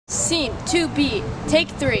Scene 2B, take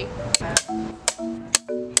 3.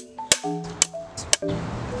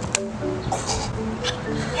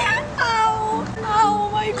 Ow! Ow,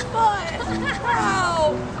 my butt!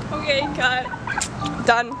 Ow! Okay, cut.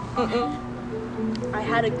 Done. I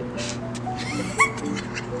had a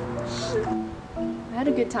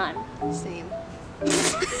good time. Same.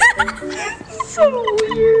 So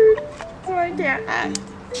weird. So I can't act.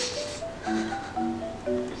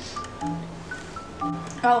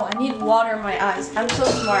 Oh, I need water in my eyes. I'm so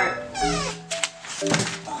smart.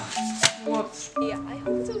 Whoops. Yeah, I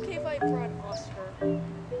hope it's okay if I brought Oscar.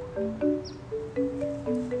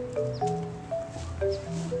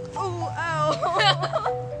 Oh, ow!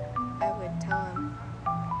 I would tell him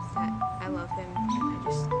that I love him and I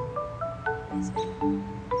just miss him.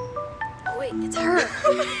 Oh wait, it's her!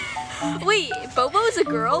 Wait, Bobo's a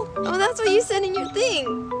girl? Oh, that's what you said in your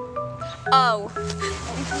thing! Oh.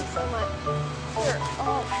 Thank you so much. Sure.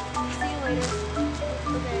 Oh, see you later.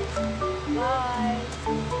 Okay. Bye.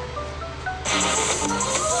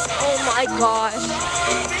 Oh my gosh.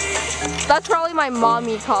 That's probably my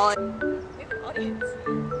mommy calling. We have an audience.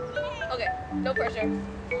 Okay, no pressure.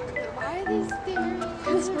 Why are they staring?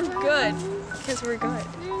 Because we're good. Because we're good.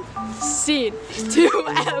 Scene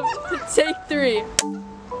 2F, take 3.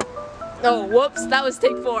 Oh, whoops, that was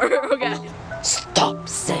take 4. Okay. Stop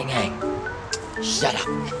singing. Shut up.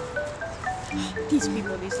 These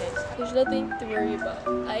people these days. There's nothing to worry about.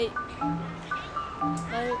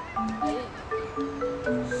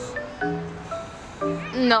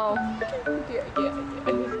 No.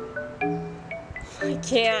 I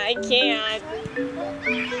can't.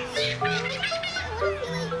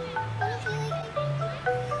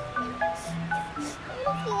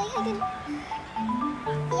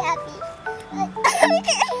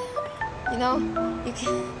 You know, you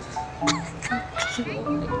can. I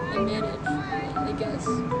managed, I guess.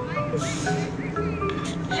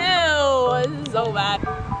 Ew, this is so bad. I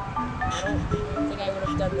don't think I would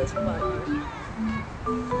have done this without you.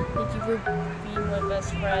 Thank you for being my best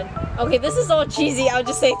friend. Okay, this is all cheesy. I'll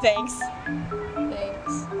just say thanks.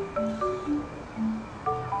 Thanks.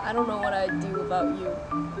 I don't know what I'd do without you.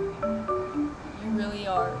 You really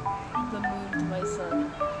are the moon to my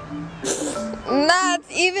sun. That's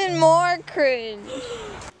even more cringe.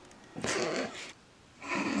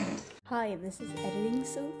 Hi, this is Editing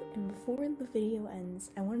Soap, and before the video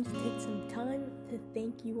ends, I wanted to take some time to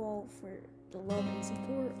thank you all for the love and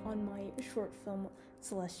support on my short film,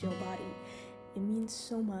 Celestial Body. It means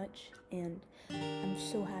so much, and I'm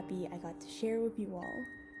so happy I got to share with you all.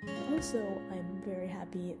 Also, I'm very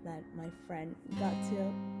happy that my friend got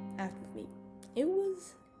to act with me. It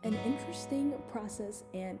was an interesting process,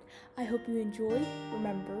 and I hope you enjoyed.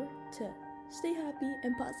 Remember to stay happy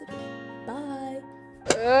and positive. Bye!